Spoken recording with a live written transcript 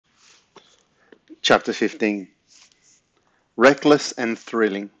Chapter 15. Reckless and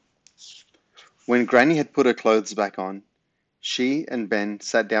Thrilling. When Granny had put her clothes back on, she and Ben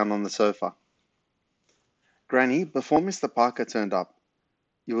sat down on the sofa. Granny, before Mr. Parker turned up,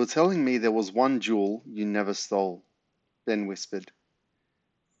 you were telling me there was one jewel you never stole, Ben whispered.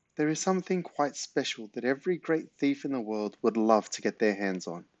 There is something quite special that every great thief in the world would love to get their hands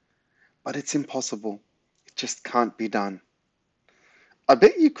on. But it's impossible. It just can't be done. I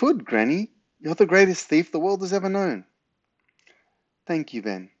bet you could, Granny. You're the greatest thief the world has ever known. Thank you,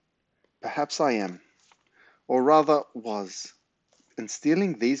 Ben. Perhaps I am. Or rather, was. And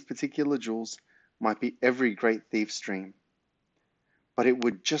stealing these particular jewels might be every great thief's dream. But it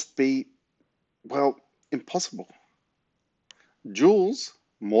would just be, well, impossible. Jewels?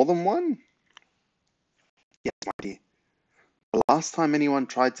 More than one? Yes, my dear. The last time anyone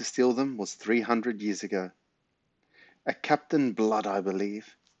tried to steal them was 300 years ago. A Captain Blood, I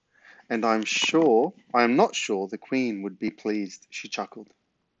believe. And I am not sure the Queen would be pleased, she chuckled.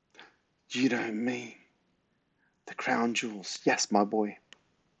 You don't mean the crown jewels? Yes, my boy.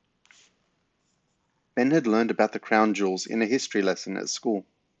 Ben had learned about the crown jewels in a history lesson at school.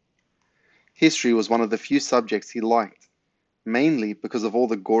 History was one of the few subjects he liked, mainly because of all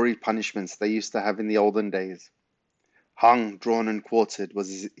the gory punishments they used to have in the olden days. Hung, drawn, and quartered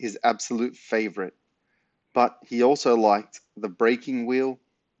was his absolute favorite, but he also liked the breaking wheel,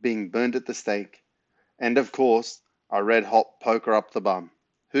 being burned at the stake, and of course, a red-hot poker up the bum.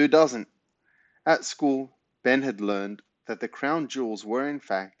 Who doesn't? At school, Ben had learned that the crown jewels were in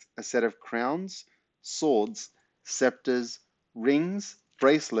fact a set of crowns, swords, scepters, rings,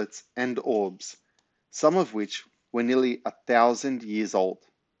 bracelets, and orbs, some of which were nearly 1,000 years old.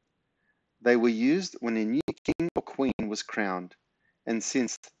 They were used when a new king or queen was crowned, and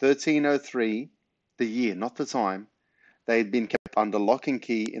since 1303, the year, not the time, they had been kept under lock and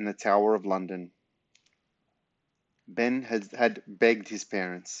key in the Tower of London. Ben had begged his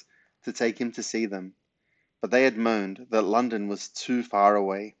parents to take him to see them, but they had moaned that London was too far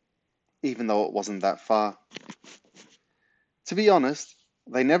away, even though it wasn't that far. To be honest,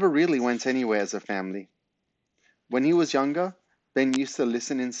 they never really went anywhere as a family. When he was younger, Ben used to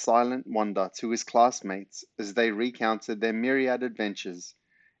listen in silent wonder to his classmates as they recounted their myriad adventures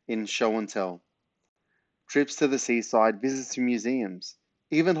in show and tell. Trips to the seaside, visits to museums,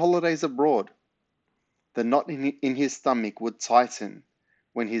 even holidays abroad. The knot in his stomach would tighten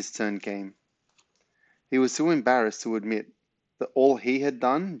when his turn came. He was too embarrassed to admit that all he had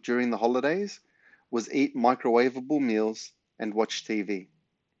done during the holidays was eat microwavable meals and watch TV.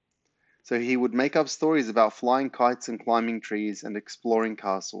 So he would make up stories about flying kites and climbing trees and exploring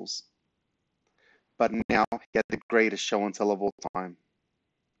castles. But now he had the greatest show and tell of all time.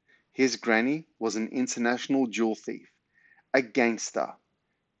 His granny was an international jewel thief, a gangster.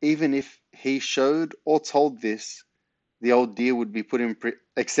 Even if he showed or told this, the old dear would be put in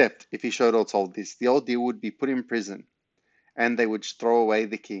except if he showed or told this, the old dear would be put in prison, and they would throw away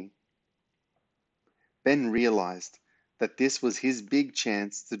the key. Ben realized that this was his big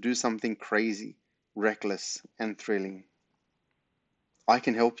chance to do something crazy, reckless, and thrilling. I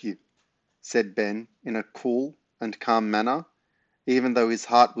can help you, said Ben in a cool and calm manner, even though his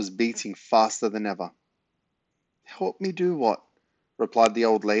heart was beating faster than ever. Help me do what? Replied the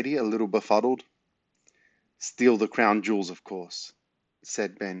old lady, a little befuddled. Steal the crown jewels, of course,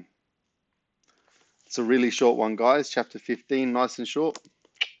 said Ben. It's a really short one, guys. Chapter 15, nice and short.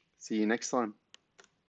 See you next time.